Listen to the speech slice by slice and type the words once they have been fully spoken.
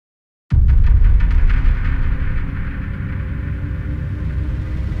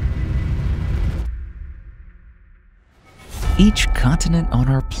Each continent on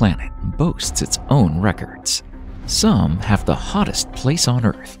our planet boasts its own records. Some have the hottest place on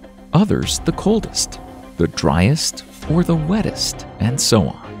Earth, others the coldest, the driest, or the wettest, and so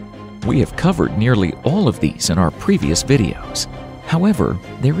on. We have covered nearly all of these in our previous videos. However,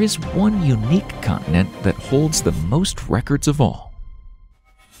 there is one unique continent that holds the most records of all.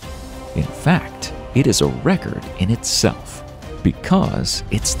 In fact, it is a record in itself because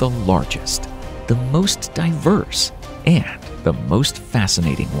it's the largest, the most diverse, and the most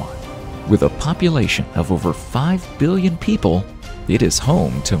fascinating one. With a population of over 5 billion people, it is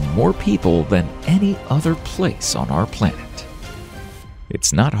home to more people than any other place on our planet.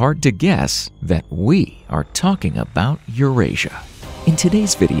 It's not hard to guess that we are talking about Eurasia. In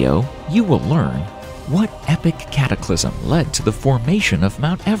today's video, you will learn what epic cataclysm led to the formation of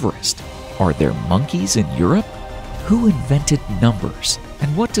Mount Everest. Are there monkeys in Europe? Who invented numbers?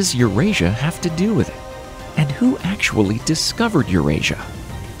 And what does Eurasia have to do with it? And who actually discovered Eurasia?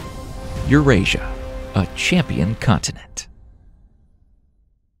 Eurasia, a champion continent.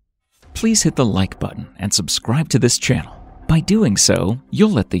 Please hit the like button and subscribe to this channel. By doing so,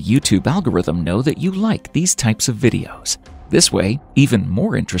 you'll let the YouTube algorithm know that you like these types of videos. This way, even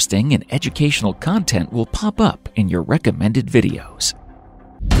more interesting and educational content will pop up in your recommended videos.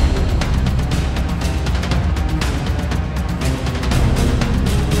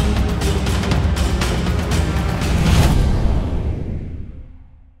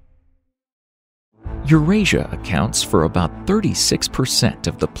 Eurasia accounts for about 36%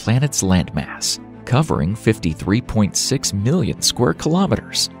 of the planet's landmass, covering 53.6 million square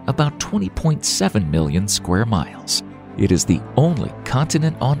kilometers, about 20.7 million square miles. It is the only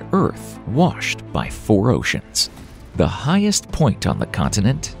continent on Earth washed by 4 oceans. The highest point on the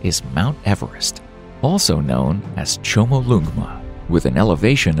continent is Mount Everest, also known as Chomolungma, with an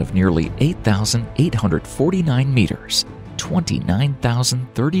elevation of nearly 8,849 meters,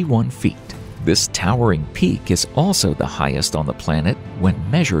 29,031 feet. This towering peak is also the highest on the planet when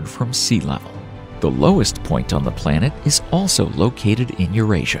measured from sea level. The lowest point on the planet is also located in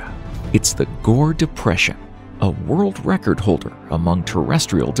Eurasia. It's the Gore Depression, a world record holder among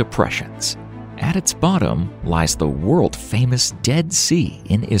terrestrial depressions. At its bottom lies the world-famous Dead Sea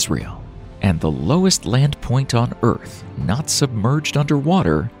in Israel. And the lowest land point on Earth not submerged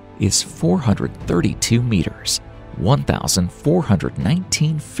underwater is 432 meters.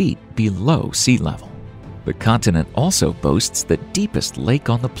 1,419 feet below sea level. The continent also boasts the deepest lake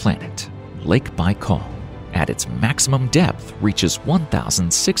on the planet, Lake Baikal. At its maximum depth reaches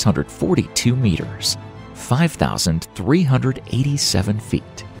 1,642 meters, 5,387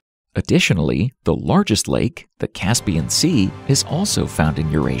 feet. Additionally, the largest lake, the Caspian Sea, is also found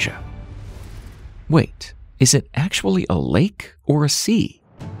in Eurasia. Wait, is it actually a lake or a sea?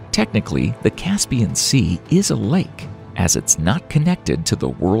 Technically, the Caspian Sea is a lake, as it's not connected to the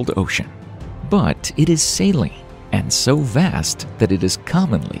world ocean. But it is saline, and so vast that it is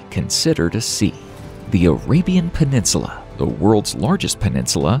commonly considered a sea. The Arabian Peninsula, the world's largest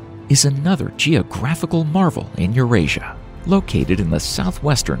peninsula, is another geographical marvel in Eurasia, located in the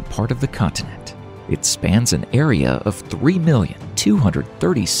southwestern part of the continent. It spans an area of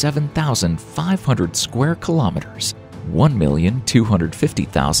 3,237,500 square kilometers,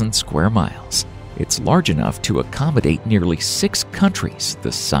 1,250,000 square miles. It's large enough to accommodate nearly 6 countries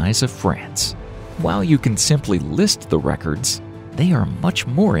the size of France. While you can simply list the records, they are much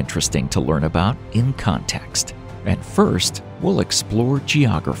more interesting to learn about in context. And first, we'll explore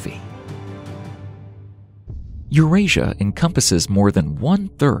geography. Eurasia encompasses more than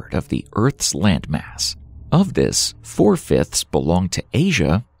 1/3 of the Earth's landmass. Of this, 4/5 belong to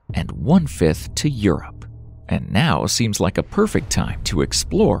Asia and 1/5 to Europe. And now seems like a perfect time to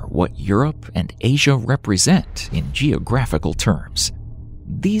explore what Europe and Asia represent in geographical terms.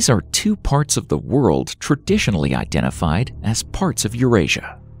 These are 2 parts of the world traditionally identified as parts of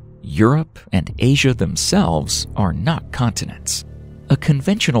Eurasia. Europe and Asia themselves are not continents. A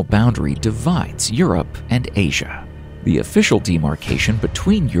conventional boundary divides Europe and Asia. The official demarcation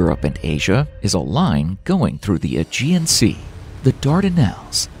between Europe and Asia is a line going through the Aegean Sea, the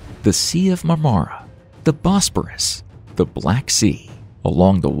Dardanelles, the Sea of Marmara, the Bosporus, the Black Sea,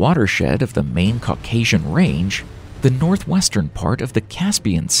 along the watershed of the main Caucasian Range, the northwestern part of the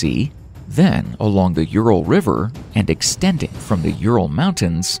Caspian Sea, then along the Ural River and extending from the Ural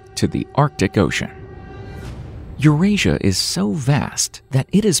Mountains to the Arctic Ocean. Eurasia is so vast that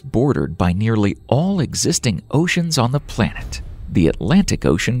it is bordered by nearly all existing oceans on the planet: the Atlantic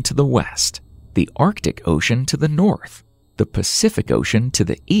Ocean to the west, the Arctic Ocean to the north, the Pacific Ocean to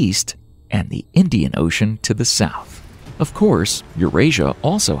the east, and the Indian Ocean to the south. Of course, Eurasia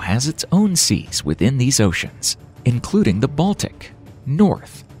also has its own seas within these oceans. including the Baltic,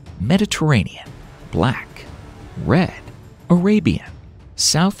 North, Mediterranean, Black, Red, Arabian,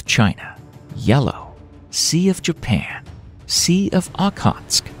 South China, Yellow, Sea of Japan, Sea of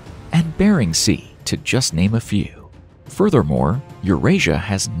Okhotsk, and Bering Sea, to just name a few. Furthermore, Eurasia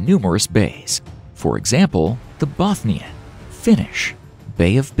has numerous bays. For example, the Bothnian, Finnish,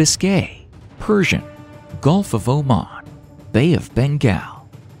 Bay of Biscay, Persian, Gulf of Oman, Bay of Bengal,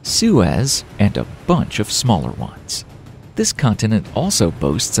 Suez, and a bunch of smaller ones. This continent also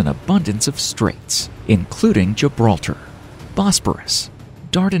boasts an abundance of straits, including Gibraltar, Bosporus,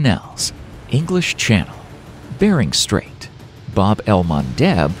 Dardanelles, English Channel, Bering Strait, Bab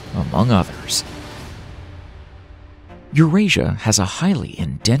el-Mandeb, among others. Eurasia has a highly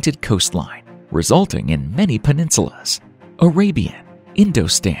indented coastline, resulting in many peninsulas: Arabian,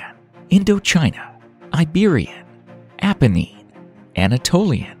 Indostan, Indochina, Iberian, Apennine,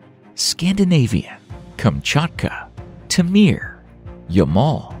 Anatolian, Scandinavian, Kamchatka, Tamir,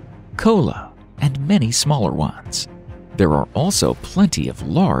 Yamal, Kola, and many smaller ones. There are also plenty of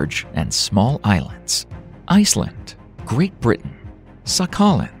large and small islands: Iceland, Great Britain,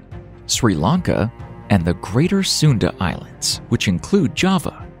 Sakhalin, Sri Lanka, and the Greater Sunda Islands, which include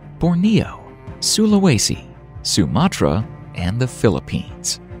Java, Borneo, Sulawesi, Sumatra, and the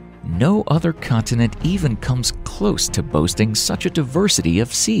Philippines. No other continent even comes close to boasting such a diversity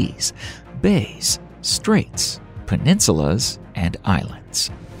of seas, bays, straits, peninsulas, and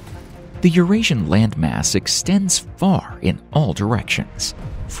islands. The Eurasian landmass extends far in all directions.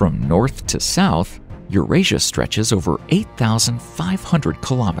 From north to south, Eurasia stretches over 8,500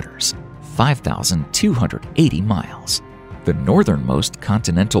 kilometers, 5,280 miles. The northernmost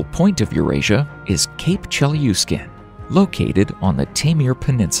continental point of Eurasia is Cape Chelyuskin, located on the Taimyr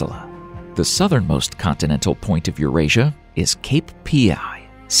Peninsula. The southernmost continental point of Eurasia is Cape Pi,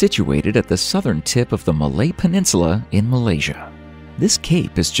 situated at the southern tip of the Malay Peninsula in Malaysia. This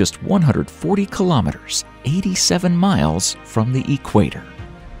cape is just 140 kilometers, 87 miles from the equator.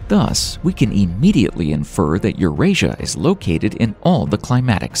 Thus, we can immediately infer that Eurasia is located in all the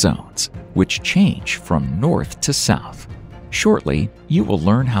climatic zones, which change from north to south. Shortly, you will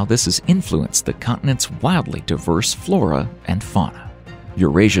learn how this has influenced the continent's wildly diverse flora and fauna.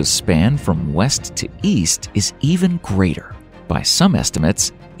 Eurasia's span from west to east is even greater. By some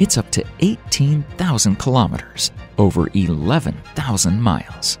estimates, it's up to 18,000 kilometers, over 11,000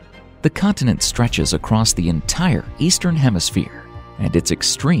 miles. The continent stretches across the entire eastern hemisphere, and its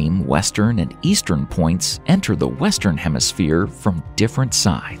extreme western and eastern points enter the western hemisphere from different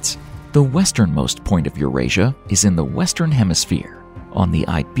sides. The westernmost point of Eurasia is in the western hemisphere, on the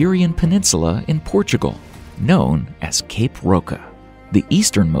Iberian Peninsula in Portugal, known as Cape Roca. The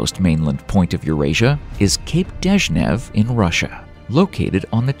easternmost mainland point of Eurasia is Cape Dezhnev in Russia, located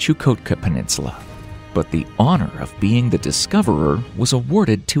on the Chukotka Peninsula. But the honor of being the discoverer was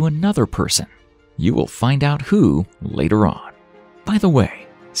awarded to another person. You will find out who later on. By the way,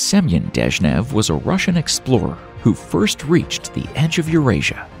 Semyon Dezhnev was a Russian explorer who first reached the edge of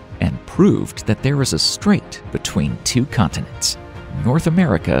Eurasia and proved that there is a strait between two continents, North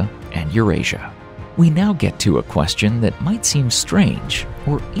America and Eurasia. We now get to a question that might seem strange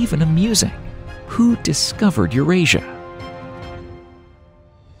or even amusing. Who discovered Eurasia?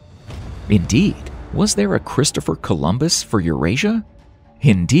 Indeed, was there a Christopher Columbus for Eurasia?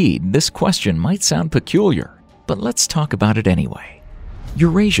 Indeed, this question might sound peculiar, but let's talk about it anyway.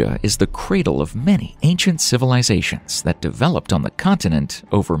 Eurasia is the cradle of many ancient civilizations that developed on the continent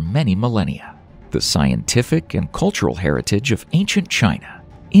over many millennia. The scientific and cultural heritage of ancient China,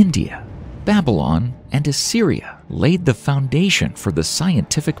 India, Babylon, and Assyria laid the foundation for the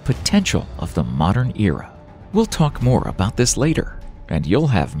scientific potential of the modern era. We'll talk more about this later, and you'll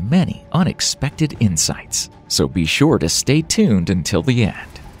have many unexpected insights, so be sure to stay tuned until the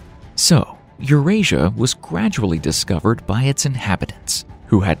end. So, Eurasia was gradually discovered by its inhabitants,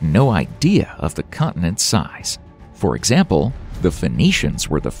 who had no idea of the continent's size. For example, the Phoenicians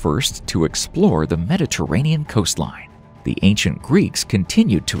were the first to explore the Mediterranean coastline. The ancient Greeks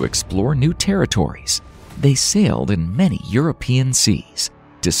continued to explore new territories. They sailed in many European seas,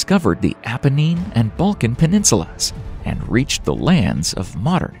 discovered the Apennine and Balkan peninsulas, and reached the lands of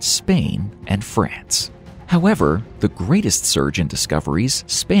modern Spain and France. However, the greatest surge in discoveries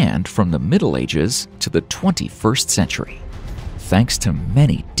spanned from the Middle Ages to the 21st century. Thanks to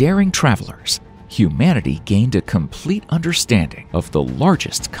many daring travelers, humanity gained a complete understanding of the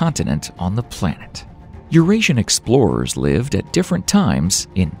largest continent on the planet. Eurasian explorers lived at different times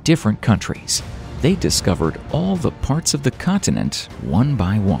in different countries. They discovered all the parts of the continent one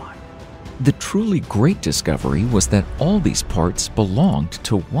by one. The truly great discovery was that all these parts belonged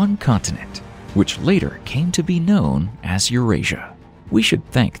to one continent. which later came to be known as Eurasia. We should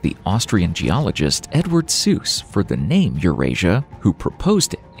thank the Austrian geologist Edward Suess for the name Eurasia, who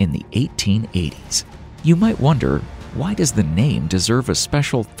proposed it in the 1880s. You might wonder, why does the name deserve a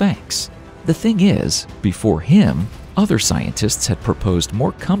special thanks? The thing is, before him, other scientists had proposed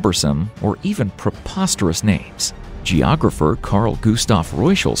more cumbersome or even preposterous names. Geographer Carl Gustav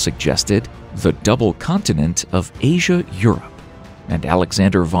Reuschel suggested the double continent of Asia-Europe. And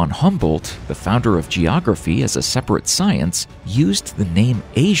Alexander von Humboldt, the founder of geography as a separate science, used the name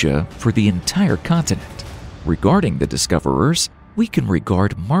Asia for the entire continent. Regarding the discoverers, we can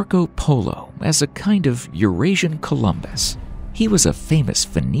regard Marco Polo as a kind of Eurasian Columbus. He was a famous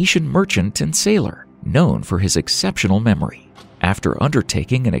Phoenician merchant and sailor, known for his exceptional memory. After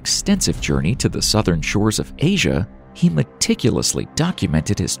undertaking an extensive journey to the southern shores of Asia, he meticulously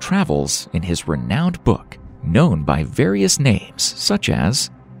documented his travels in his renowned book, known by various names such as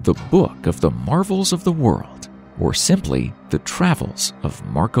the Book of the Marvels of the World, or simply the Travels of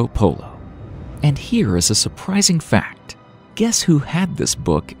Marco Polo. And here is a surprising fact. Guess who had this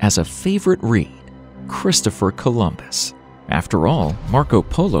book as a favorite read? Christopher Columbus. After all, Marco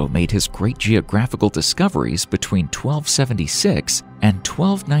Polo made his great geographical discoveries between 1276 and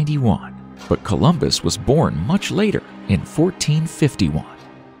 1291, but Columbus was born much later in 1451.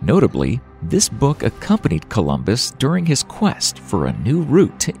 Notably, this book accompanied Columbus during his quest for a new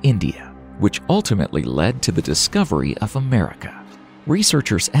route to India, which ultimately led to the discovery of America.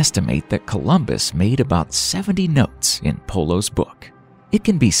 Researchers estimate that Columbus made about 70 notes in Polo's book. It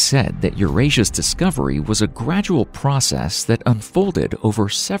can be said that Eurasia's discovery was a gradual process that unfolded over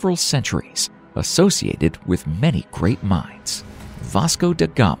several centuries, associated with many great minds. Vasco da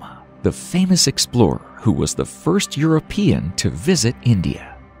Gama, the famous explorer who was the first European to visit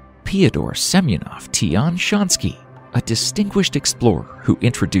India. Fyodor Semyonov-Tian-Shansky, a distinguished explorer who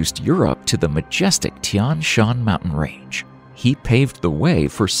introduced Europe to the majestic Tian Shan mountain range. He paved the way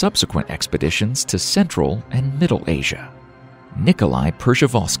for subsequent expeditions to Central and Middle Asia. Nikolai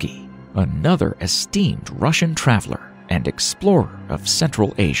Przhevalsky, another esteemed Russian traveler and explorer of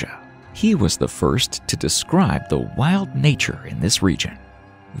Central Asia. He was the first to describe the wild nature in this region.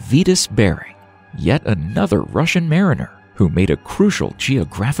 Vitus Bering, yet another Russian mariner who made a crucial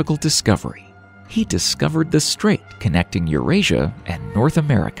geographical discovery. He discovered the strait connecting Eurasia and North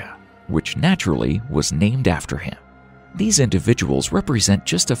America, which naturally was named after him. These individuals represent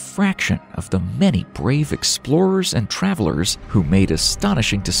just a fraction of the many brave explorers and travelers who made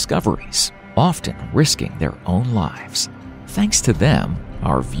astonishing discoveries, often risking their own lives. Thanks to them,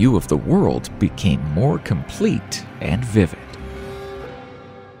 our view of the world became more complete and vivid.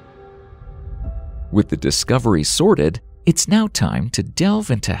 With the discoveries sorted, it's now time to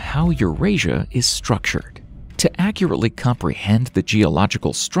delve into how Eurasia is structured. To accurately comprehend the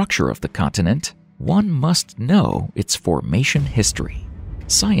geological structure of the continent, one must know its formation history.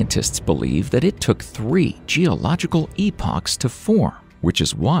 Scientists believe that it took 3 geological epochs to form, which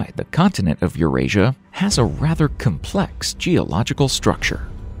is why the continent of Eurasia has a rather complex geological structure.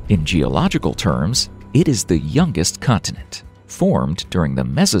 In geological terms, it is the youngest continent, formed during the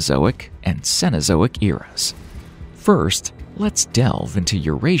Mesozoic and Cenozoic eras. First, let's delve into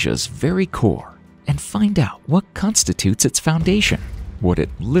Eurasia's very core and find out what constitutes its foundation, what it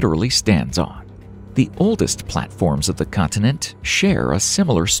literally stands on. The oldest platforms of the continent share a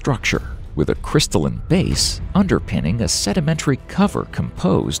similar structure, with a crystalline base underpinning a sedimentary cover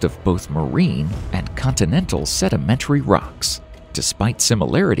composed of both marine and continental sedimentary rocks. Despite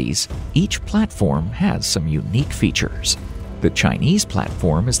similarities, each platform has some unique features. The Chinese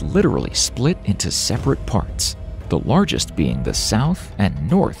platform is literally split into separate parts, the largest being the South and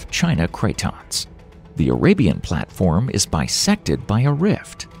North China cratons. The Arabian platform is bisected by a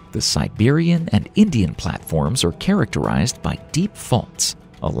rift. The Siberian and Indian platforms are characterized by deep faults,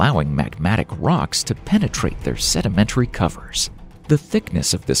 allowing magmatic rocks to penetrate their sedimentary covers. The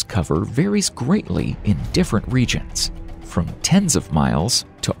thickness of this cover varies greatly in different regions, from tens of miles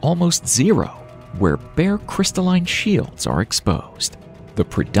to almost zero, where bare crystalline shields are exposed. The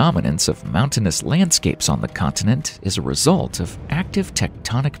predominance of mountainous landscapes on the continent is a result of active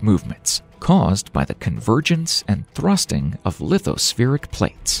tectonic movements caused by the convergence and thrusting of lithospheric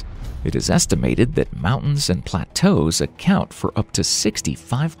plates. It is estimated that mountains and plateaus account for up to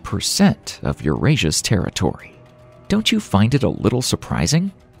 65% of Eurasia's territory. Don't you find it a little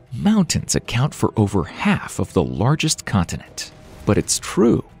surprising? Mountains account for over half of the largest continent. But it's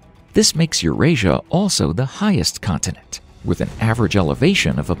true. This makes Eurasia also the highest continent, with an average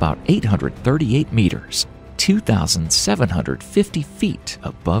elevation of about 838 meters, 2,750 feet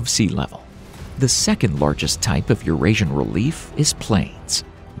above sea level. The second largest type of Eurasian relief is plains.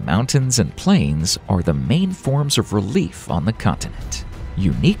 Mountains and plains are the main forms of relief on the continent.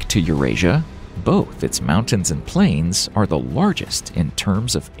 Unique to Eurasia, both its mountains and plains are the largest in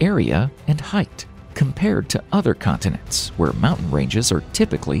terms of area and height, compared to other continents where mountain ranges are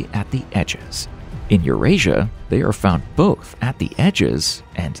typically at the edges. In Eurasia, they are found both at the edges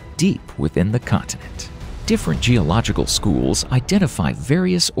and deep within the continent. Different geological schools identify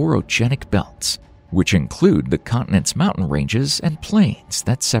various orogenic belts, which include the continent's mountain ranges and plains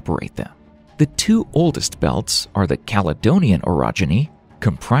that separate them. The two oldest belts are the Caledonian orogeny,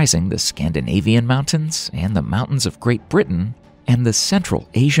 comprising the Scandinavian mountains and the mountains of Great Britain, and the Central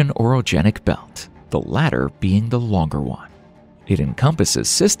Asian orogenic belt, the latter being the longer one. It encompasses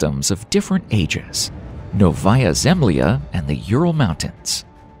systems of different ages: Novaya Zemlya and the Ural Mountains,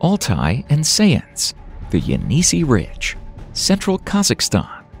 Altai and Sayansk, the Yenisei Ridge, Central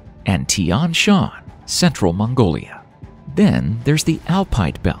Kazakhstan, and Tian Shan, Central Mongolia. Then there's the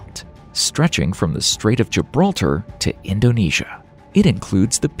Alpide Belt, stretching from the Strait of Gibraltar to Indonesia. It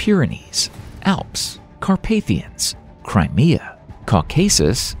includes the Pyrenees, Alps, Carpathians, Crimea,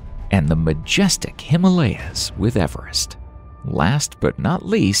 Caucasus, and the majestic Himalayas with Everest. Last but not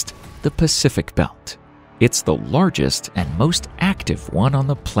least, the Pacific Belt. It's the largest and most active one on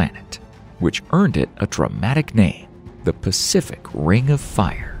the planet, which earned it a dramatic name, the Pacific Ring of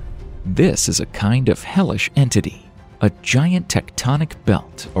Fire. This is a kind of hellish entity, a giant tectonic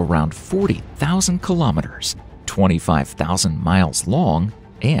belt around 40,000 kilometers, 25,000 miles long,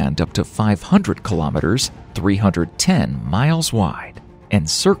 and up to 500 kilometers, 310 miles wide,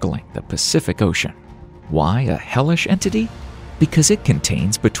 encircling the Pacific Ocean. Why a hellish entity? Because it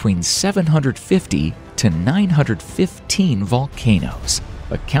contains between 750 to 915 volcanoes,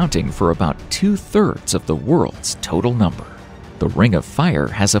 accounting for about 2/3 of the world's total number. The Ring of Fire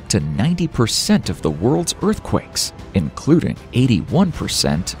has up to 90% of the world's earthquakes, including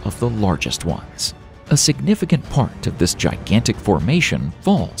 81% of the largest ones. A significant part of this gigantic formation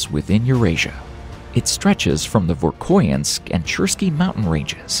falls within Eurasia. It stretches from the Vorkoyansk and Chursky mountain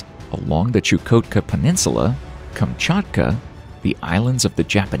ranges, along the Chukotka Peninsula, Kamchatka, the islands of the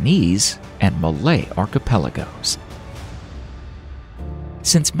Japanese, and Malay archipelagos.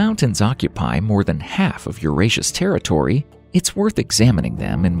 Since mountains occupy more than half of Eurasia's territory, it's worth examining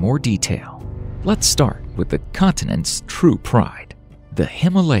them in more detail. Let's start with the continent's true pride. The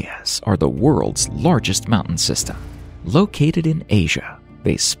Himalayas are the world's largest mountain system. Located in Asia,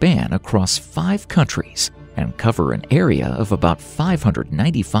 they span across 5 countries and cover an area of about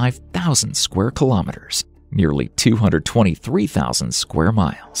 595,000 square kilometers, nearly 223,000 square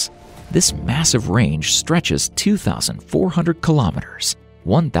miles. This massive range stretches 2,400 kilometers,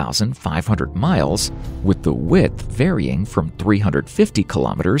 1,500 miles, with the width varying from 350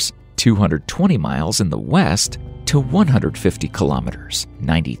 kilometers, 220 miles in the west, to 150 kilometers,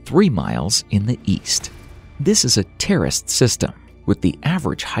 93 miles in the east. This is a terraced system, with the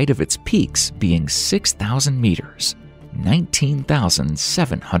average height of its peaks being 6,000 meters,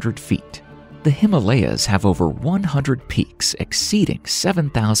 19,700 feet. The Himalayas have over 100 peaks exceeding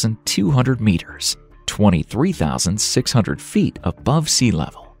 7,200 meters, 23,600 feet above sea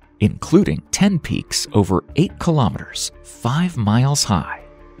level, including 10 peaks over 8 kilometers, 5 miles high.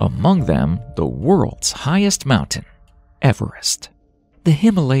 Among them, the world's highest mountain, Everest. The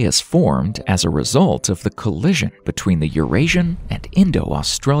Himalayas formed as a result of the collision between the Eurasian and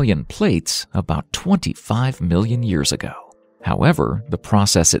Indo-Australian plates about 25 million years ago. However, the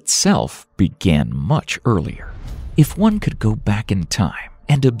process itself began much earlier. If one could go back in time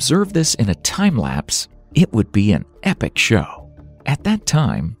and observe this in a time lapse, it would be an epic show. At that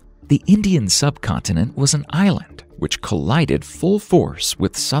time, the Indian subcontinent was an island which collided full force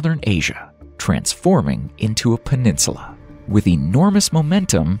with southern Asia, transforming into a peninsula. With enormous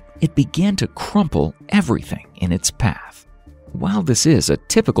momentum, it began to crumple everything in its path. While this is a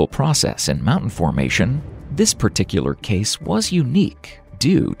typical process in mountain formation, this particular case was unique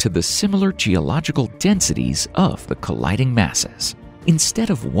due to the similar geological densities of the colliding masses.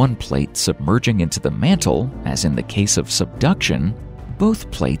 Instead of one plate submerging into the mantle, as in the case of subduction, both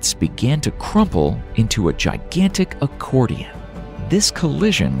plates began to crumple into a gigantic accordion. This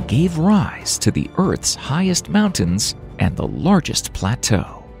collision gave rise to the Earth's highest mountains and the largest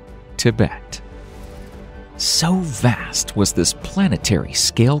plateau, Tibet. So vast was this planetary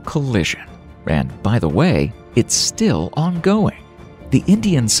scale collision, and by the way, it's still ongoing. The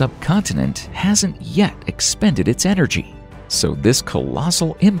Indian subcontinent hasn't yet expended its energy, so this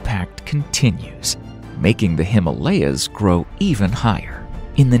colossal impact continues, making the Himalayas grow even higher.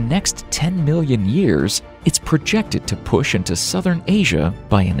 In the next 10 million years, It's projected to push into southern Asia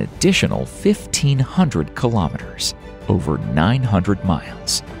by an additional 1,500 kilometers, over 900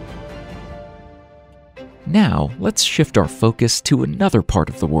 miles. Now, let's shift our focus to another part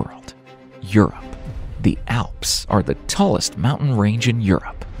of the world, Europe. The Alps are the tallest mountain range in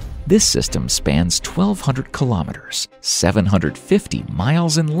Europe. This system spans 1,200 kilometers, 750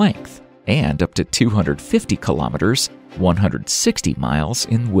 miles in length, and up to 250 kilometers, 160 miles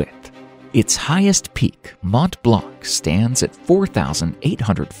in width. Its highest peak, Mont Blanc, stands at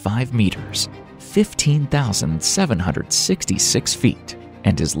 4,805 meters, 15,766 feet,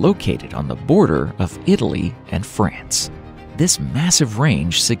 and is located on the border of Italy and France. This massive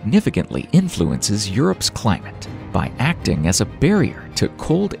range significantly influences Europe's climate by acting as a barrier to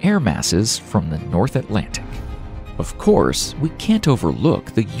cold air masses from the North Atlantic. Of course, we can't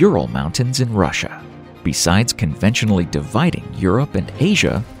overlook the Ural Mountains in Russia. Besides conventionally dividing Europe and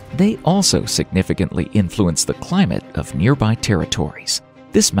Asia, they also significantly influence the climate of nearby territories.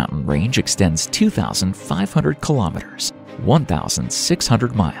 This mountain range extends 2,500 kilometers,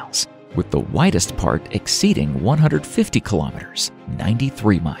 1,600 miles, with the widest part exceeding 150 kilometers,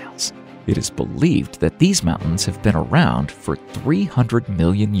 93 miles. It is believed that these mountains have been around for 300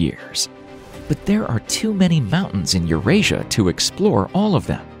 million years. But there are too many mountains in Eurasia to explore all of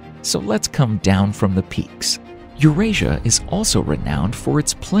them, so let's come down from the peaks. Eurasia is also renowned for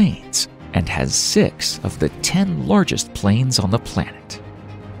its plains and has 6 of the 10 largest plains on the planet.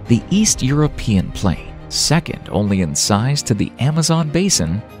 The East European Plain, second only in size to the Amazon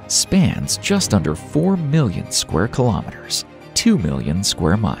basin, spans just under 4 million square kilometers, 2 million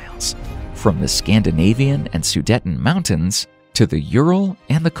square miles. From the Scandinavian and Sudeten Mountains to the Ural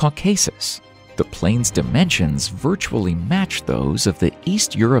and the Caucasus, the plain's dimensions virtually match those of the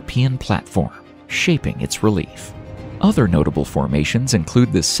East European platform, shaping its relief. Other notable formations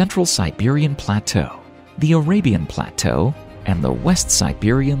include the Central Siberian Plateau, the Arabian Plateau, and the West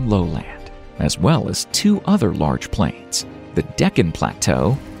Siberian lowland, as well as 2 other large plains, the Deccan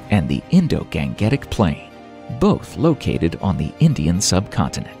Plateau and the Indo-Gangetic Plain, both located on the Indian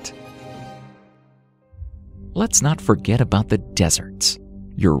subcontinent. Let's not forget about the deserts.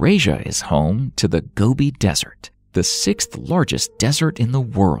 Eurasia is home to the Gobi Desert, the 6th largest desert in the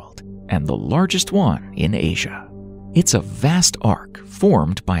world and the largest one in Asia. It's a vast arc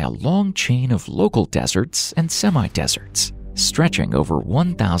formed by a long chain of local deserts and semi-deserts, stretching over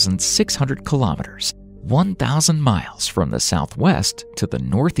 1,600 kilometers, 1,000 miles from the southwest to the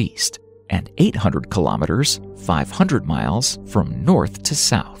northeast, and 800 kilometers, 500 miles from north to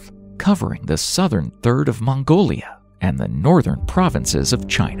south, covering the southern third of Mongolia and the northern provinces of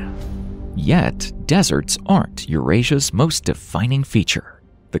China. Yet, deserts aren't Eurasia's most defining feature.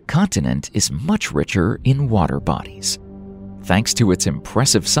 The continent is much richer in water bodies. Thanks to its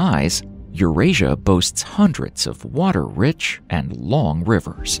impressive size, Eurasia boasts hundreds of water-rich and long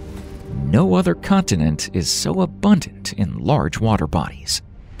rivers. No other continent is so abundant in large water bodies.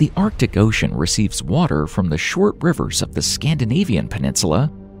 The Arctic Ocean receives water from the short rivers of the Scandinavian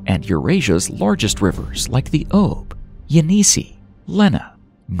peninsula and Eurasia's largest rivers like the Ob, Yenisei, Lena,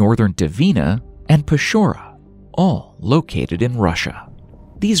 Northern Dvina, and Peshora, all located in Russia.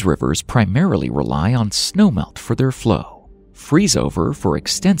 These rivers primarily rely on snowmelt for their flow, freeze over for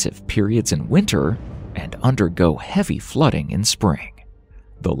extensive periods in winter, and undergo heavy flooding in spring.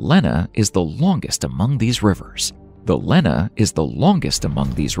 The Lena is the longest among these rivers. While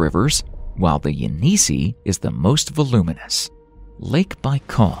the Yenisei is the most voluminous. Lake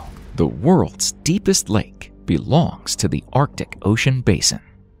Baikal, the world's deepest lake, belongs to the Arctic Ocean basin.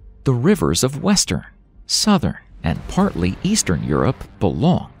 The rivers of Western, Southern, and partly Eastern Europe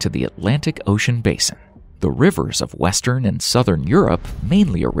belong to the Atlantic Ocean basin. The rivers of Western and Southern Europe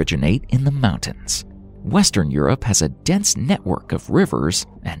mainly originate in the mountains. Western Europe has a dense network of rivers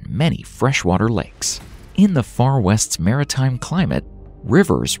and many freshwater lakes. In the far west's maritime climate,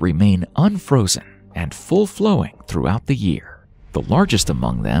 rivers remain unfrozen and full-flowing throughout the year. The largest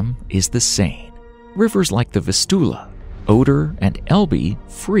among them is the Seine. Rivers like the Vistula, Oder, and Elbe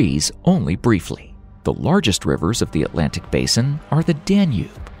freeze only briefly. The largest rivers of the Atlantic basin are the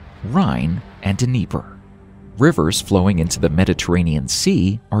Danube, Rhine, and Dnieper. Rivers flowing into the Mediterranean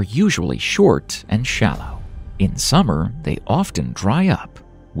Sea are usually short and shallow. In summer, they often dry up,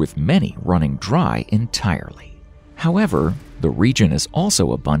 with many running dry entirely. However, the region is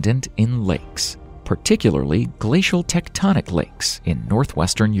also abundant in lakes, particularly glacial tectonic lakes in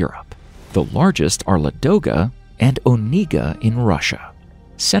northwestern Europe. The largest are Ladoga and Onega in Russia.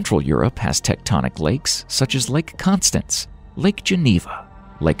 Central Europe has tectonic lakes such as Lake Constance, Lake Geneva,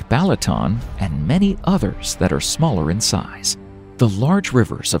 Lake Balaton, and many others that are smaller in size. The large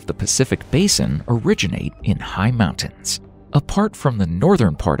rivers of the Pacific Basin originate in high mountains. Apart from the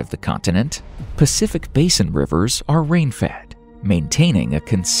northern part of the continent, Pacific Basin rivers are rain-fed, maintaining a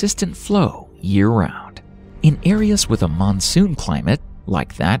consistent flow year-round. In areas with a monsoon climate,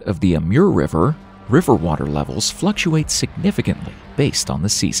 like that of the Amur River, river water levels fluctuate significantly based on the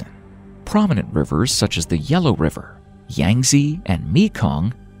season. Prominent rivers such as the Yellow River, Yangtze, and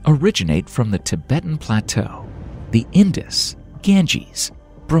Mekong originate from the Tibetan Plateau. The Indus, Ganges,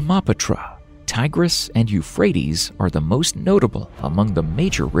 Brahmaputra, Tigris, and Euphrates are the most notable among the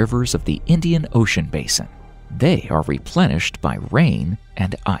major rivers of the Indian Ocean basin. They are replenished by rain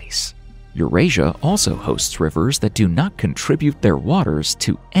and ice. Eurasia also hosts rivers that do not contribute their waters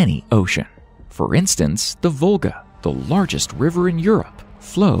to any ocean. For instance, the Volga, the largest river in Europe,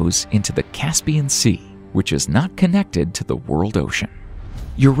 flows into the Caspian Sea, which is not connected to the world ocean.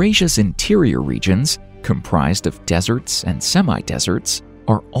 Eurasia's interior regions, comprised of deserts and semi-deserts,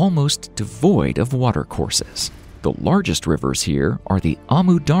 are almost devoid of watercourses. The largest rivers here are the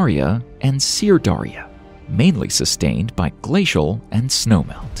Amu Darya and Sir Darya, mainly sustained by glacial and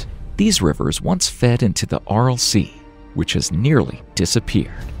snowmelt. These rivers once fed into the Aral Sea, which has nearly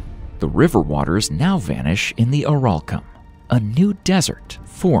disappeared. The river waters now vanish in the Aralkum. A new desert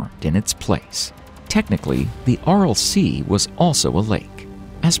formed in its place. Technically, the Aral Sea was also a lake.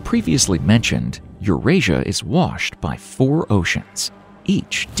 As previously mentioned, Eurasia is washed by 4 oceans,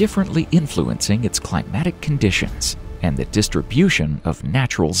 each differently influencing its climatic conditions and the distribution of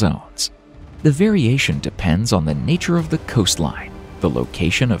natural zones. The variation depends on the nature of the coastline, the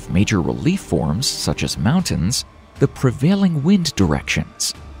location of major relief forms such as mountains, the prevailing wind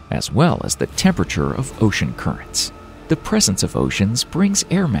directions, as well as the temperature of ocean currents. The presence of oceans brings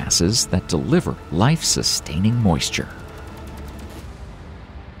air masses that deliver life-sustaining moisture.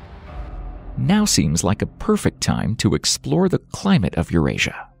 Now seems like a perfect time to explore the climate of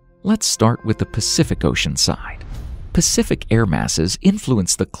Eurasia. Let's start with the Pacific Ocean side. Pacific air masses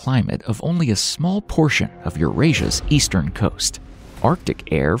influence the climate of only a small portion of Eurasia's eastern coast.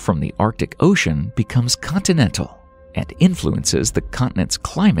 Arctic air from the Arctic Ocean becomes continental and influences the continent's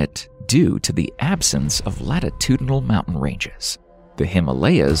climate due to the absence of latitudinal mountain ranges. The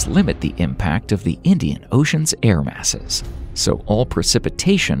Himalayas limit the impact of the Indian Ocean's air masses, so all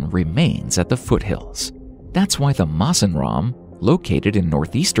precipitation remains at the foothills. That's why the Masanram, located in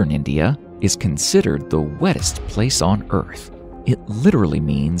northeastern India, is considered the wettest place on Earth. It literally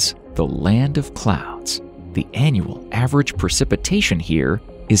means the land of clouds. The annual average precipitation here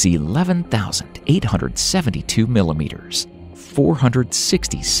is 11,872 millimeters,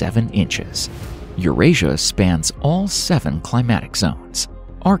 467 inches. Eurasia spans all 7 climatic zones: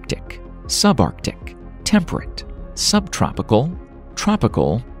 Arctic, subarctic, temperate, subtropical,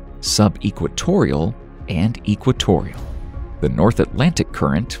 tropical, subequatorial, and equatorial. The North Atlantic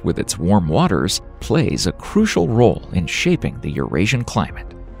Current, with its warm waters, plays a crucial role in shaping the Eurasian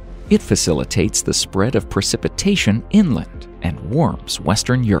climate. It facilitates the spread of precipitation inland and warms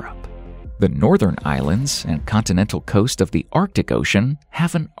Western Europe. The northern islands and continental coast of the Arctic Ocean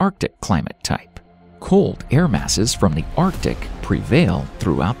have an Arctic climate type. Cold air masses from the Arctic prevail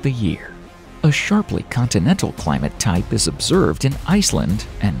throughout the year. A sharply continental climate type is observed in Iceland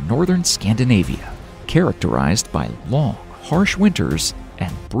and northern Scandinavia, characterized by long, harsh winters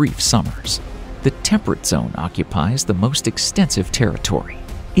and brief summers. The temperate zone occupies the most extensive territory.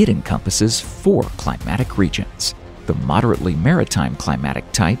 It encompasses 4 climatic regions. The moderately maritime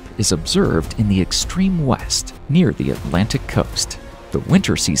climatic type is observed in the extreme west, near the Atlantic coast. The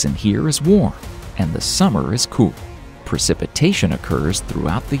winter season here is warm, and the summer is cool. Precipitation occurs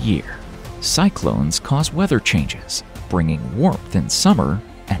throughout the year. Cyclones cause weather changes, bringing warmth in summer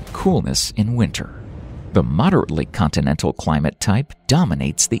and coolness in winter. The moderately continental climate type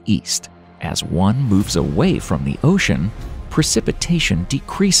dominates the east. As one moves away from the ocean, precipitation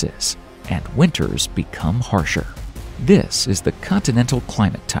decreases, and winters become harsher. This is the continental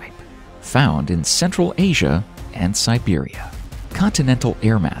climate type, found in Central Asia and Siberia. Continental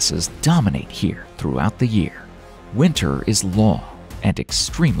air masses dominate here throughout the year. Winter is long and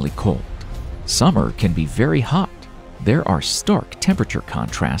extremely cold. Summer can be very hot. There are stark temperature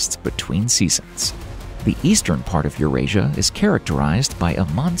contrasts between seasons. The eastern part of Eurasia is characterized by a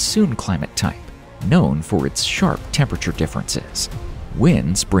monsoon climate type, known for its sharp temperature differences.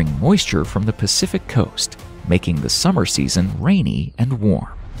 Winds bring moisture from the Pacific coast, making the summer season rainy and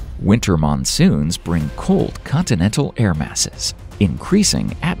warm. Winter monsoons bring cold continental air masses,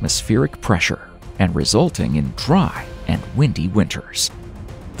 increasing atmospheric pressure and resulting in dry and windy winters.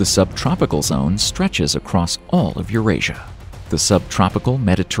 The subtropical zone stretches across all of Eurasia. The subtropical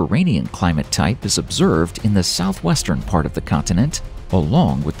Mediterranean climate type is observed in the southwestern part of the continent,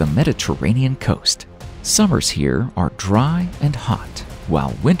 along with the Mediterranean coast. Summers here are dry and hot,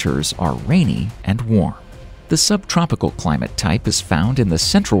 while winters are rainy and warm. The subtropical climate type is found in the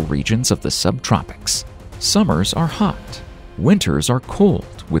central regions of the subtropics. Summers are hot. Winters are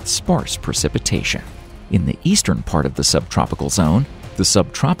cold with sparse precipitation. In the eastern part of the subtropical zone, the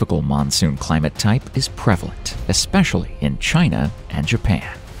subtropical monsoon climate type is prevalent, especially in China and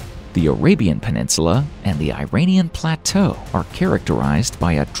Japan. The Arabian Peninsula and the Iranian Plateau are characterized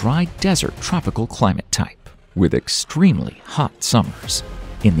by a dry desert tropical climate type, with extremely hot summers.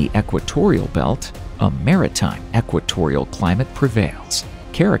 In the equatorial belt, a maritime equatorial climate prevails,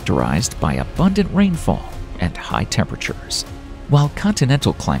 characterized by abundant rainfall and high temperatures. While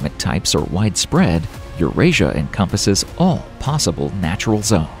continental climate types are widespread, Eurasia encompasses all possible natural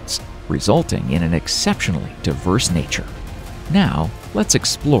zones, resulting in an exceptionally diverse nature. Now, let's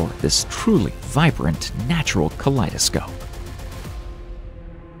explore this truly vibrant natural kaleidoscope.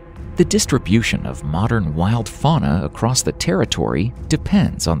 The distribution of modern wild fauna across the territory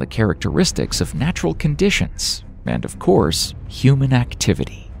depends on the characteristics of natural conditions and, of course, human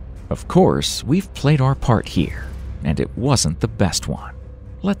activity. Of course, we've played our part here, and it wasn't the best one.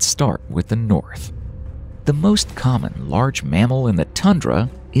 Let's start with the north. The most common large mammal in the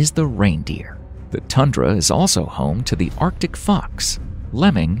tundra is the reindeer. The tundra is also home to the Arctic fox,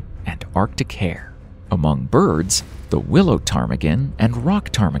 lemming, and Arctic hare. Among birds, the willow ptarmigan and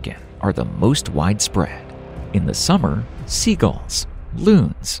rock ptarmigan are the most widespread. In the summer, seagulls,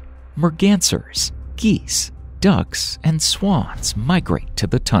 loons, mergansers, geese, ducks, and swans migrate to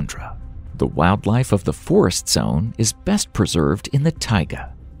the tundra. The wildlife of the forest zone is best preserved in the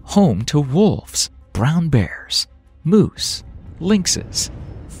taiga, home to wolves, brown bears, moose, lynxes,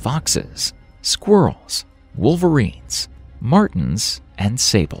 foxes, squirrels, wolverines, martens, and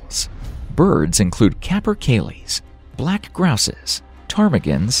sables. Birds include capercaillies, black grouses,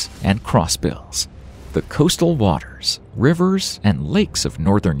 ptarmigans, and crossbills. The coastal waters, rivers, and lakes of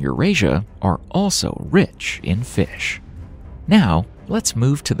northern Eurasia are also rich in fish. Now, let's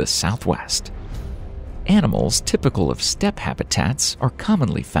move to the southwest. Animals typical of steppe habitats are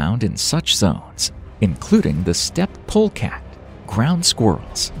commonly found in such zones, including the steppe polecat, ground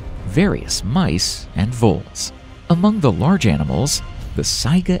squirrels, various mice, and voles. Among the large animals, the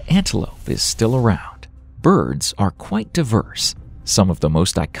saiga antelope is still around. Birds are quite diverse. Some of the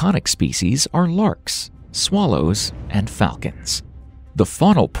most iconic species are larks, swallows, and falcons. The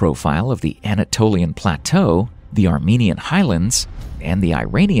faunal profile of the Anatolian Plateau, the Armenian Highlands, and the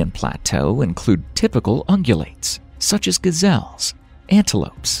Iranian Plateau include typical ungulates, such as gazelles,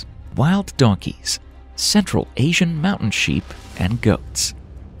 antelopes, wild donkeys, Central Asian mountain sheep, and goats.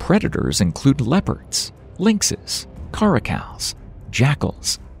 Predators include leopards, lynxes, caracals,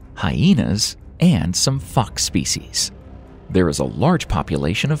 jackals, hyenas, and some fox species. There is a large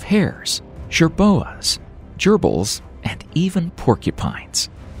population of hares, jerboas, gerbils, and even porcupines.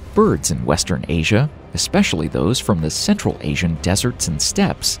 Birds in Western Asia, especially those from the Central Asian deserts and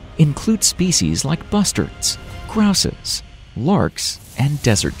steppes, include species like bustards, grouses, larks, and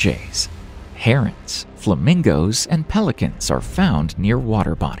desert jays. Herons, flamingos, and pelicans are found near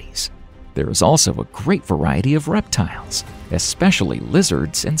water bodies. There is also a great variety of reptiles, especially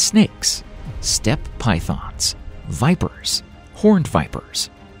lizards and snakes, steppe pythons, vipers, horned vipers,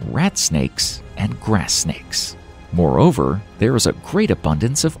 rat snakes, and grass snakes. Moreover, there is a great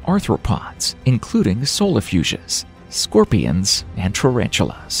abundance of arthropods, including solifuges, scorpions, and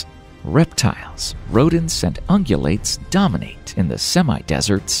tarantulas. Reptiles, rodents, and ungulates dominate in the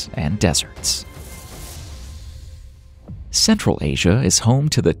semi-deserts and deserts. Central Asia is home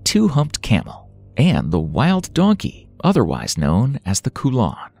to the two-humped camel and the wild donkey, otherwise known as the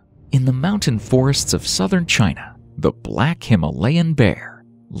kulan. In the mountain forests of southern China, the black Himalayan bear,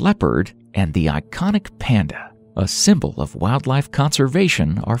 leopard, and the iconic panda, a symbol of wildlife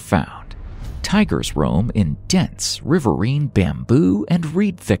conservation, are found. Tigers roam in dense riverine bamboo and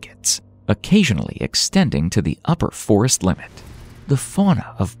reed thickets, occasionally extending to the upper forest limit. The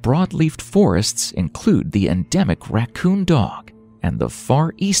fauna of broad-leafed forests include the endemic raccoon dog and the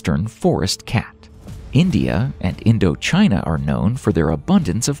far eastern forest cat. India and Indochina are known for their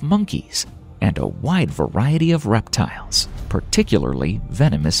abundance of monkeys and a wide variety of reptiles, particularly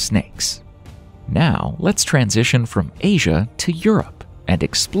venomous snakes. Now, let's transition from Asia to Europe and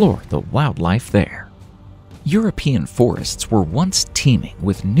explore the wildlife there. European forests were once teeming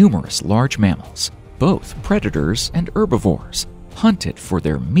with numerous large mammals, both predators and herbivores, hunted for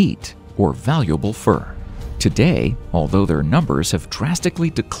their meat or valuable fur. Today, although their numbers have drastically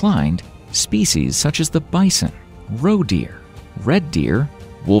declined, species such as the bison, roe deer, red deer,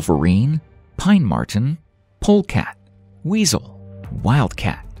 wolverine, pine marten, polecat, weasel,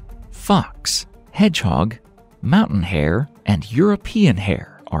 wildcat, fox, hedgehog, mountain hare, and European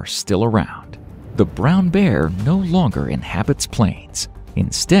hare are still around. The brown bear no longer inhabits plains,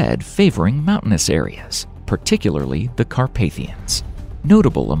 instead favoring mountainous areas, particularly the Carpathians.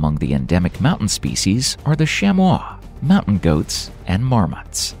 Notable among the endemic mountain species are the chamois, mountain goats, and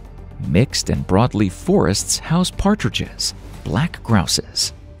marmots. Mixed and broadleaf forests house partridges, black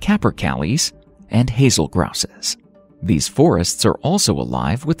grouses, capercaillies, and hazel grouses. These forests are also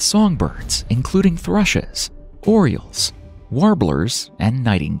alive with songbirds, including thrushes, orioles, warblers, and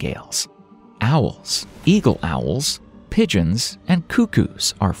nightingales. Owls, eagle owls, pigeons, and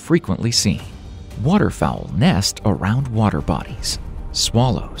cuckoos are frequently seen. Waterfowl nest around water bodies.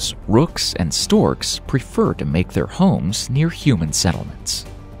 Swallows, rooks, and storks prefer to make their homes near human settlements.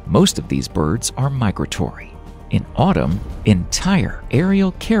 Most of these birds are migratory. In autumn, entire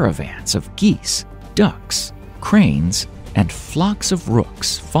aerial caravans of geese, ducks, cranes, and flocks of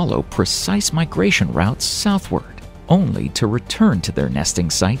rooks follow precise migration routes southward, only to return to their nesting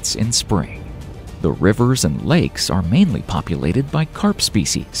sites in spring. The rivers and lakes are mainly populated by carp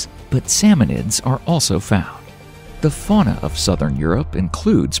species, but salmonids are also found. The fauna of southern Europe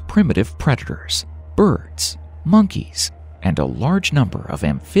includes primitive predators, birds, monkeys, and a large number of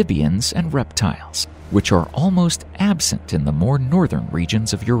amphibians and reptiles, which are almost absent in the more northern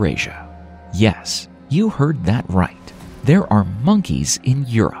regions of Eurasia. Yes, you heard that right. There are monkeys in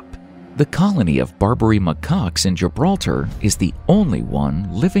Europe. The colony of Barbary macaques in Gibraltar is the only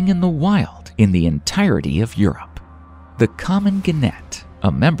one living in the wild in the entirety of Europe. The common gannet,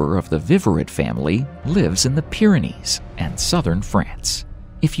 a member of the viverrid family, lives in the Pyrenees and southern France.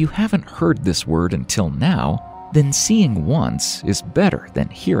 If you haven't heard this word until now, then seeing once is better than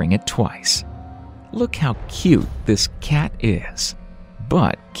hearing it twice. Look how cute this cat is.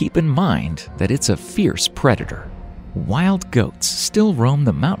 But keep in mind that it's a fierce predator. Wild goats still roam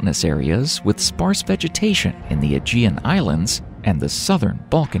the mountainous areas with sparse vegetation in the Aegean Islands and the southern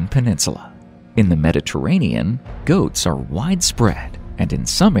Balkan Peninsula. In the Mediterranean, goats are widespread and in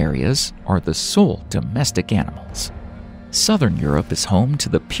some areas are the sole domestic animals. Southern Europe is home to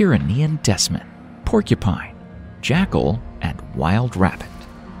the Pyrenean desman, porcupine, jackal, and wild rabbit.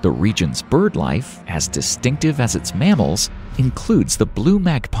 The region's bird life, as distinctive as its mammals, includes the blue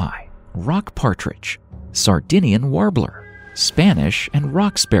magpie, rock partridge, Sardinian warbler, Spanish and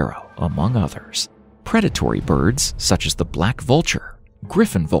rock sparrow, among others. Predatory birds such as the black vulture,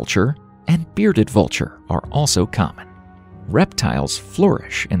 griffon vulture, and bearded vulture are also common. Reptiles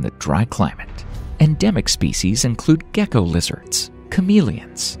flourish in the dry climate. Endemic species include gecko lizards,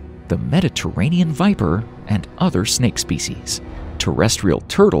 chameleons, the Mediterranean viper, and other snake species. Terrestrial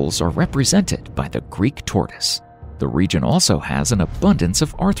turtles are represented by the Greek tortoise. The region also has an abundance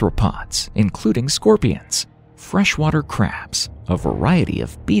of arthropods, including scorpions, freshwater crabs, a variety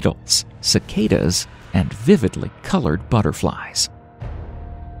of beetles, cicadas, and vividly colored butterflies.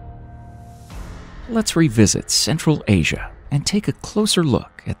 Let's revisit Central Asia and take a closer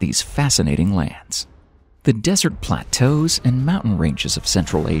look at these fascinating lands. The desert plateaus and mountain ranges of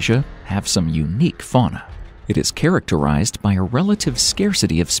Central Asia have some unique fauna. It is characterized by a relative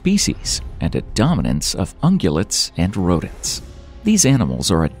scarcity of species and a dominance of ungulates and rodents. These animals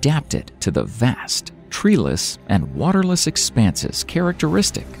are adapted to the vast, treeless, and waterless expanses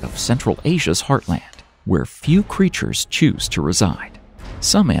characteristic of Central Asia's heartland, where few creatures choose to reside.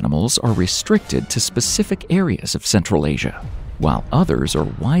 Some animals are restricted to specific areas of Central Asia, while others are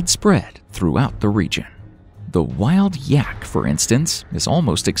widespread throughout the region. The wild yak, for instance, is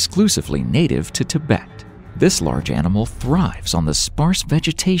almost exclusively native to Tibet. This large animal thrives on the sparse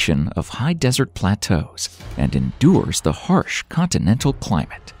vegetation of high desert plateaus and endures the harsh continental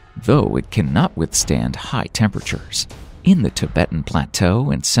climate, though it cannot withstand high temperatures. In the Tibetan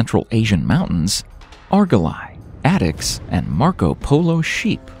Plateau and Central Asian mountains, argali, addax, and Marco Polo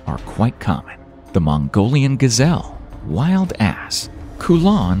sheep are quite common. The Mongolian gazelle, wild ass,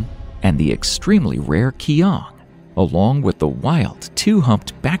 kulan, and the extremely rare kiang, along with the wild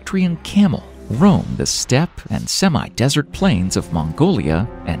two-humped Bactrian camel, roam the steppe and semi-desert plains of Mongolia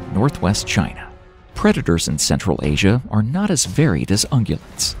and northwest China. Predators in Central Asia are not as varied as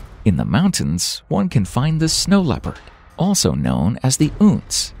ungulates. In the mountains, one can find the snow leopard, also known as the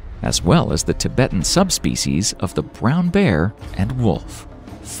unts, as well as the Tibetan subspecies of the brown bear and wolf.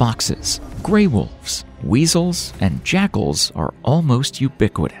 Foxes, gray wolves, weasels, and jackals are almost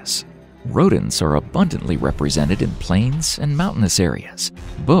ubiquitous. Rodents are abundantly represented in plains and mountainous areas,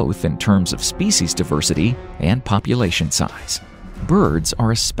 both in terms of species diversity and population size. Birds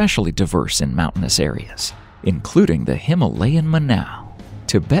are especially diverse in mountainous areas. including the Himalayan manau,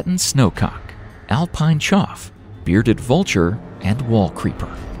 Tibetan snowcock, alpine chough, bearded vulture, and wall creeper.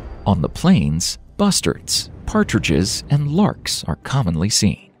 On the plains, bustards, partridges, and larks are commonly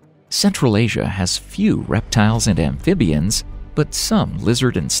seen. Central Asia has few reptiles and amphibians, but some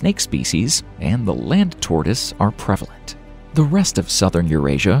lizard and snake species and the land tortoise are prevalent. The rest of southern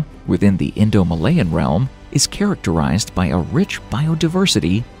Eurasia, within the Indo-Malayan realm, is characterized by a rich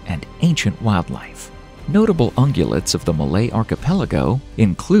biodiversity and ancient wildlife. Notable ungulates of the Malay archipelago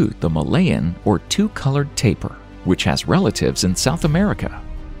include the Malayan or two-colored tapir, which has relatives in South America,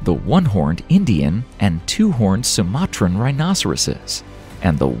 the one-horned Indian and two-horned Sumatran rhinoceroses,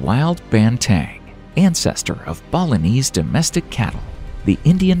 and the wild bantang, ancestor of Balinese domestic cattle, the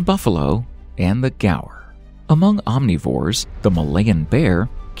Indian buffalo, and the gaur. Among omnivores, the Malayan bear,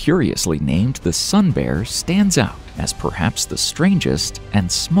 curiously named the sun bear, stands out as perhaps the strangest and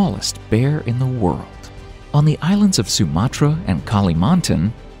smallest bear in the world. On the islands of Sumatra and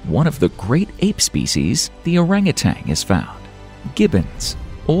Kalimantan, one of the great ape species, the orangutan, is found. Gibbons,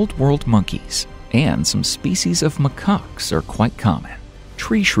 Old World monkeys, and some species of macaques are quite common.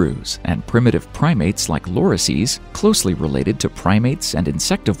 Tree shrews and primitive primates like lorises, closely related to primates and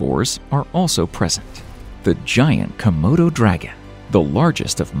insectivores, are also present. The giant Komodo dragon, the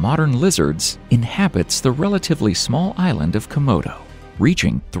largest of modern lizards, inhabits the relatively small island of Komodo,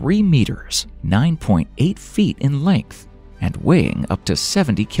 reaching 3 meters, 9.8 feet in length, and weighing up to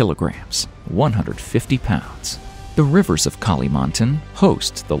 70 kilograms, 150 pounds. The rivers of Kalimantan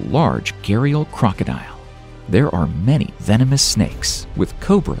host the large gharial crocodile. There are many venomous snakes, with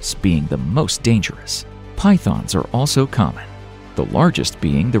cobras being the most dangerous. Pythons are also common, the largest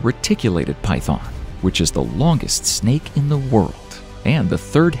being the reticulated python, which is the longest snake in the world, and the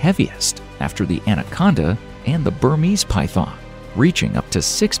third heaviest after the anaconda and the Burmese python, reaching up to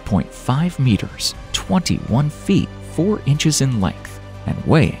 6.5 meters, 21 feet, 4 inches in length, and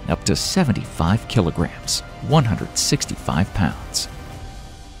weighing up to 75 kilograms, 165 pounds.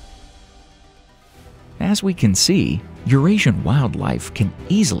 As we can see, Eurasian wildlife can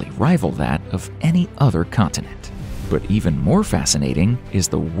easily rival that of any other continent. But even more fascinating is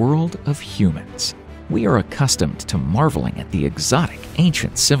the world of humans. We are accustomed to marveling at the exotic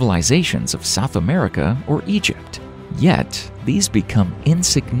ancient civilizations of South America or Egypt. Yet, these become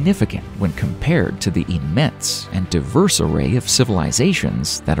insignificant when compared to the immense and diverse array of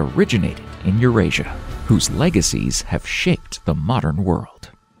civilizations that originated in Eurasia, whose legacies have shaped the modern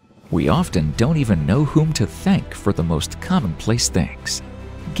world. We often don't even know whom to thank for the most commonplace things.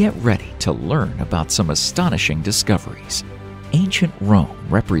 Get ready to learn about some astonishing discoveries. Ancient Rome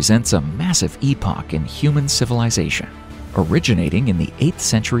represents a massive epoch in human civilization, originating in the 8th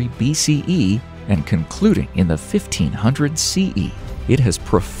century BCE and concluding in the 1500s CE. It has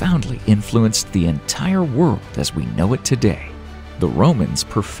profoundly influenced the entire world as we know it today. The Romans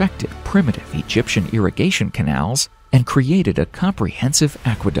perfected primitive Egyptian irrigation canals and created a comprehensive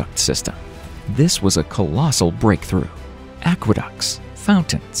aqueduct system. This was a colossal breakthrough. Aqueducts,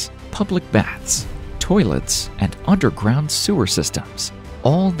 fountains, public baths, toilets, and underground sewer systems.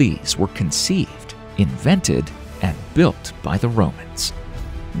 All these were conceived, invented, and built by the Romans.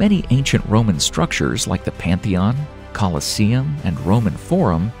 Many ancient Roman structures like the Pantheon, Colosseum, and Roman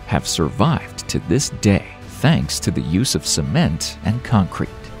Forum have survived to this day thanks to the use of cement and concrete.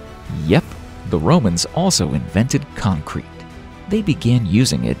 Yep, the Romans also invented concrete. They began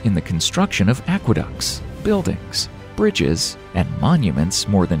using it in the construction of aqueducts, buildings, bridges, and monuments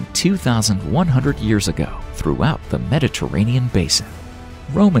more than 2,100 years ago throughout the Mediterranean basin.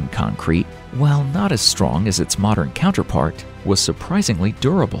 Roman concrete, while not as strong as its modern counterpart, was surprisingly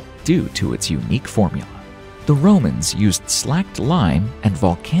durable due to its unique formula. The Romans used slacked lime and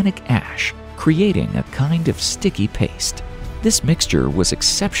volcanic ash, creating a kind of sticky paste. This mixture was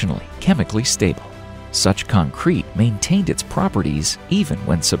exceptionally chemically stable. Such concrete maintained its properties even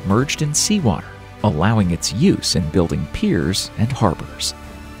when submerged in seawater, allowing its use in building piers and harbors.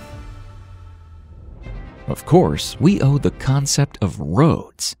 Of course, we owe the concept of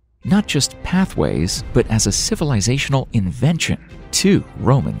roads, not just pathways, but as a civilizational invention, to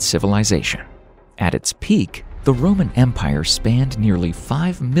Roman civilization. At its peak, the Roman Empire spanned nearly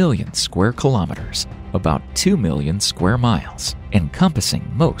 5 million square kilometers, about 2 million square miles,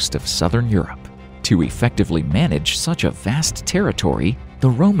 encompassing most of southern Europe. To effectively manage such a vast territory, the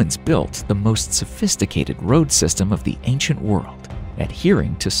Romans built the most sophisticated road system of the ancient world,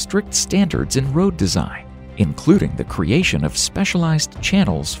 adhering to strict standards in road design, including the creation of specialized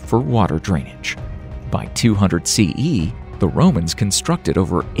channels for water drainage. By 200 CE, the Romans constructed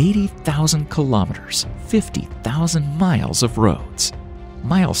over 80,000 kilometers, 50,000 miles of roads.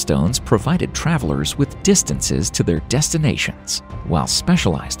 Milestones provided travelers with distances to their destinations, while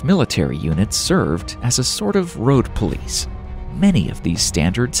specialized military units served as a sort of road police. Many of these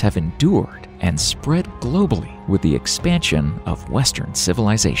standards have endured and spread globally with the expansion of Western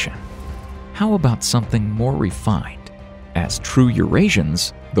civilization. How about something more refined? As true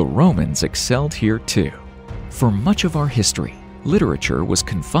Eurasians, the Romans excelled here too. For much of our history, literature was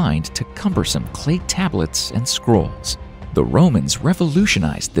confined to cumbersome clay tablets and scrolls. The Romans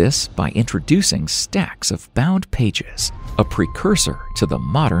revolutionized this by introducing stacks of bound pages, a precursor to the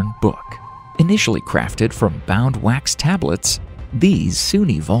modern book. Initially crafted from bound wax tablets, these soon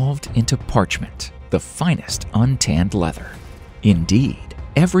evolved into parchment, the finest untanned leather. Indeed,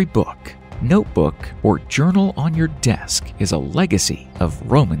 every book, notebook, or journal on your desk is a legacy of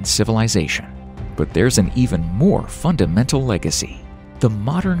Roman civilization. But there's an even more fundamental legacy. The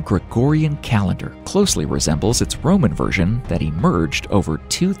modern Gregorian calendar closely resembles its Roman version that emerged over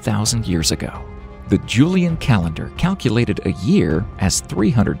 2,000 years ago. The Julian calendar calculated a year as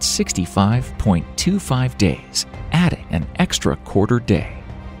 365.25 days, adding an extra quarter day.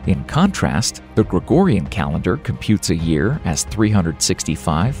 In contrast, the Gregorian calendar computes a year as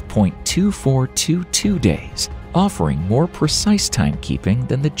 365.2422 days, offering more precise timekeeping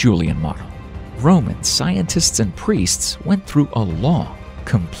than the Julian model. Roman scientists and priests went through a long,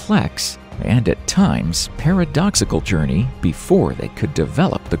 complex, and at times paradoxical journey before they could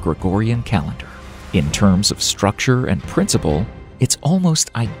develop the Gregorian calendar. In terms of structure and principle, it's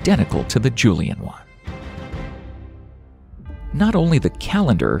almost identical to the Julian one. Not only the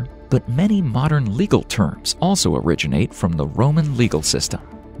calendar, but many modern legal terms also originate from the Roman legal system,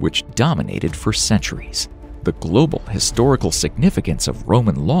 which dominated for centuries. The global historical significance of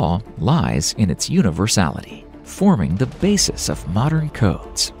Roman law lies in its universality, forming the basis of modern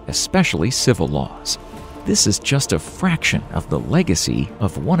codes, especially civil laws. This is just a fraction of the legacy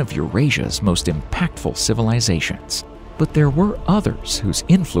of one of Eurasia's most impactful civilizations. But there were others whose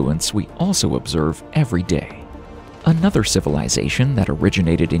influence we also observe every day. Another civilization that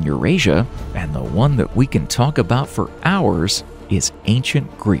originated in Eurasia, and the one that we can talk about for hours, is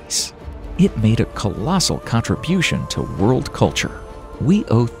ancient Greece. It made a colossal contribution to world culture. We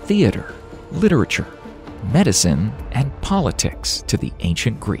owe theater, literature, medicine, and politics to the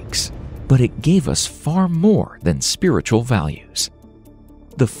ancient Greeks. But it gave us far more than spiritual values.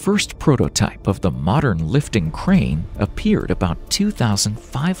 The first prototype of the modern lifting crane appeared about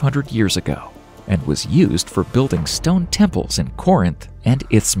 2,500 years ago and was used for building stone temples in Corinth and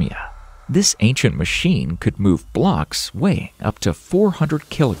Isthmia. This ancient machine could move blocks weighing up to 400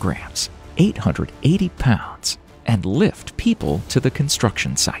 kilograms, 880 pounds, and lift people to the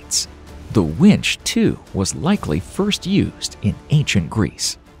construction sites. The winch, too, was likely first used in ancient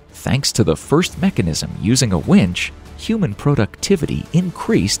Greece. Thanks to the first mechanism using a winch, human productivity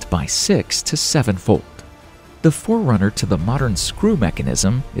increased by 6 to 7-fold. The forerunner to the modern screw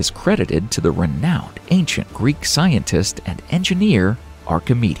mechanism is credited to the renowned ancient Greek scientist and engineer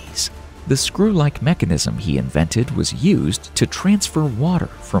Archimedes. The screw-like mechanism he invented was used to transfer water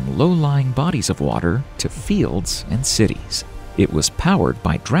from low-lying bodies of water to fields and cities. It was powered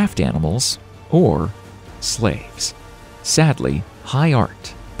by draft animals or slaves. Sadly, high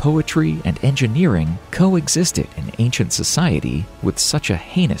art, poetry, and engineering coexisted in ancient society with such a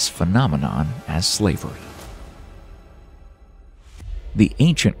heinous phenomenon as slavery. The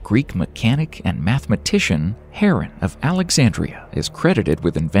ancient Greek mechanic and mathematician Heron of Alexandria is credited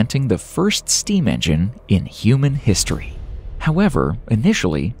with inventing the first steam engine in human history. However,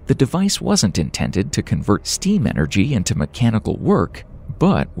 initially, the device wasn't intended to convert steam energy into mechanical work,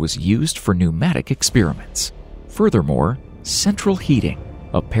 but was used for pneumatic experiments. Furthermore, central heating,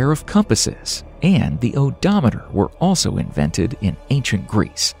 a pair of compasses, and the odometer were also invented in ancient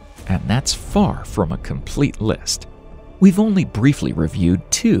Greece, and that's far from a complete list. We've only briefly reviewed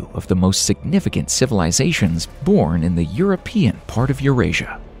two of the most significant civilizations born in the European part of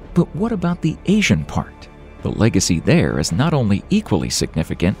Eurasia. But what about the Asian part? The legacy there is not only equally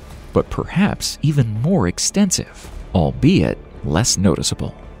significant, but perhaps even more extensive, albeit less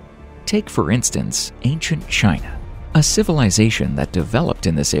noticeable. Take, for instance, ancient China. A civilization that developed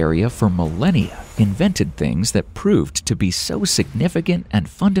in this area for millennia invented things that proved to be so significant and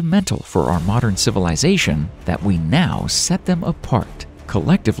fundamental for our modern civilization that we now set them apart,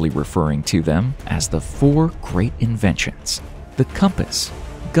 collectively referring to them as the four great inventions: the compass,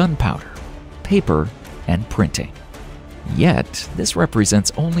 gunpowder, paper, and printing. Yet, this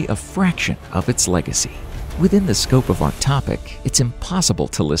represents only a fraction of its legacy. Within the scope of our topic, it's impossible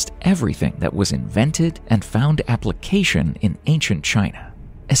to list everything that was invented and found application in ancient China.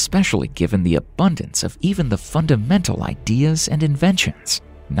 especially given the abundance of even the fundamental ideas and inventions,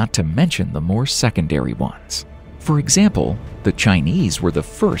 not to mention the more secondary ones. For example, the Chinese were the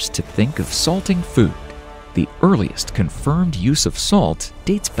first to think of salting food. The earliest confirmed use of salt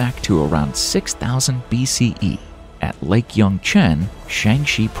dates back to around 6000 BCE at Lake Yongchen,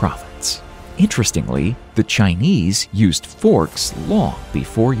 Shaanxi Province. Interestingly, the Chinese used forks long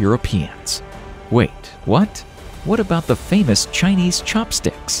before Europeans. Wait, what? What about the famous Chinese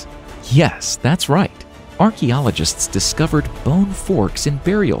chopsticks? Yes, that's right. Archaeologists discovered bone forks in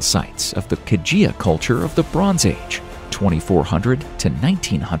burial sites of the Kajia culture of the Bronze Age, 2400 to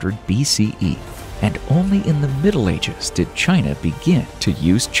 1900 BCE. And only in the Middle Ages did China begin to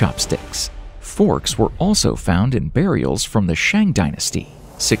use chopsticks. Forks were also found in burials from the Shang Dynasty,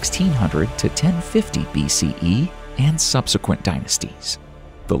 1600 to 1050 BCE, and subsequent dynasties.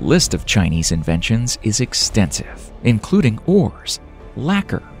 The list of Chinese inventions is extensive, including oars,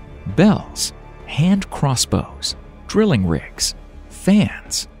 lacquer, bells, hand crossbows, drilling rigs,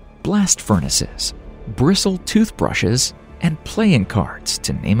 fans, blast furnaces, bristle toothbrushes, and playing cards,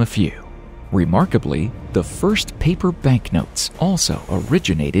 to name a few. Remarkably, the first paper banknotes also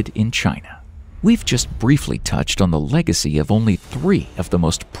originated in China. We've just briefly touched on the legacy of only 3 of the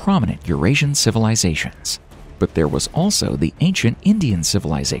most prominent Eurasian civilizations. But there was also the ancient Indian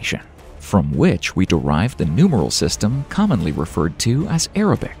civilization, from which we derived the numeral system commonly referred to as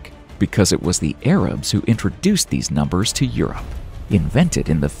Arabic, because it was the Arabs who introduced these numbers to Europe. Invented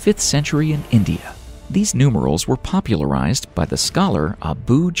in the 5th century in India, these numerals were popularized by the scholar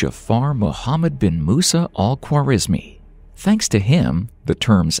Abu Ja'far Muhammad bin Musa al-Khwarizmi. Thanks to him, the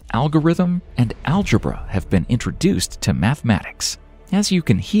terms algorithm and algebra have been introduced to mathematics. As you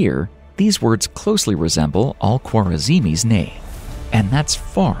can hear, these words closely resemble al-Khwarizmi's name, and that's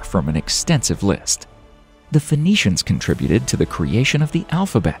far from an extensive list. The Phoenicians contributed to the creation of the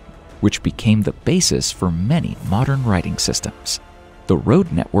alphabet, which became the basis for many modern writing systems. The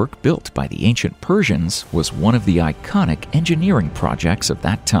road network built by the ancient Persians was one of the iconic engineering projects of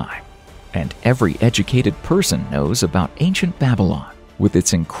that time. And every educated person knows about ancient Babylon, with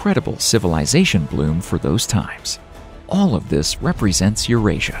its incredible civilization bloom for those times. All of this represents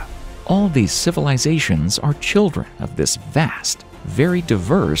Eurasia. All these civilizations are children of this vast, very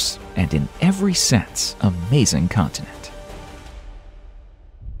diverse, and in every sense amazing continent.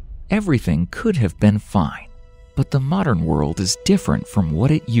 Everything could have been fine. But the modern world is different from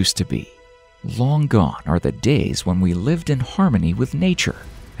what it used to be. Long gone are the days when we lived in harmony with nature,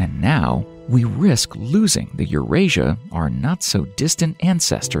 and now we risk losing the Eurasia our not-so-distant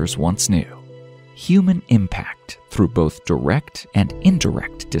ancestors once knew. Human impact through both direct and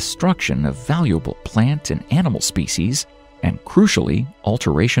indirect destruction of valuable plant and animal species, and crucially,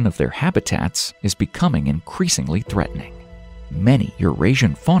 alteration of their habitats, is becoming increasingly threatening. Many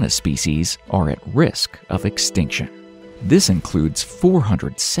Eurasian fauna species are at risk of extinction. This includes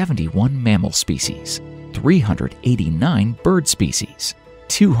 471 mammal species, 389 bird species,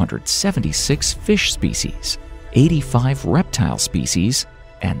 276 fish species, 85 reptile species,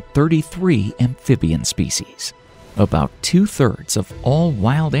 and 33 amphibian species. About 2/3 of all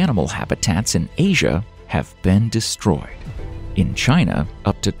wild animal habitats in Asia have been destroyed. In China,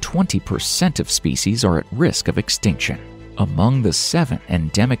 up to 20% of species are at risk of extinction. Among the 7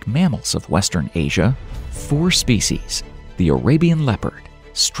 endemic mammals of Western Asia, 4 species, the Arabian leopard,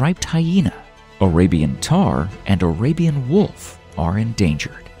 striped hyena, Arabian tahr, and Arabian wolf, are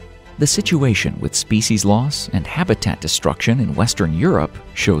endangered. The situation with species loss and habitat destruction in Western Europe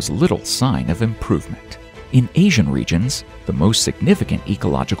shows little sign of improvement. In Asian regions, the most significant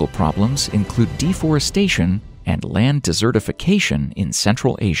ecological problems include deforestation and land desertification in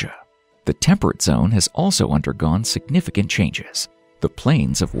Central Asia. The temperate zone has also undergone significant changes. The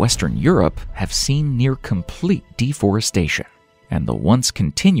plains of Western Europe have seen near complete deforestation, and the once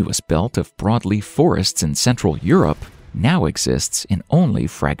continuous belt of broadleaf forests in Central Europe now exists in only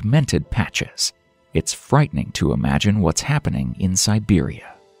fragmented patches. It's frightening to imagine what's happening in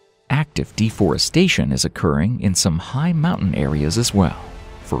Siberia. Active deforestation is occurring in some high mountain areas as well.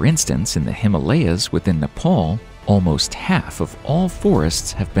 For instance, in the Himalayas within Nepal, almost half of all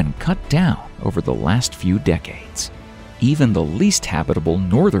forests have been cut down over the last few decades. Even the least habitable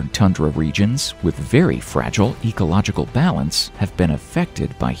northern tundra regions with very fragile ecological balance have been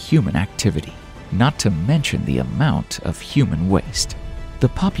affected by human activity, not to mention the amount of human waste. The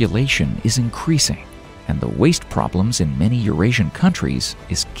population is increasing, and the waste problems in many Eurasian countries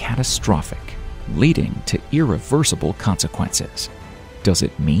is catastrophic, leading to irreversible consequences. Does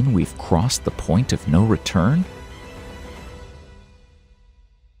it mean we've crossed the point of no return?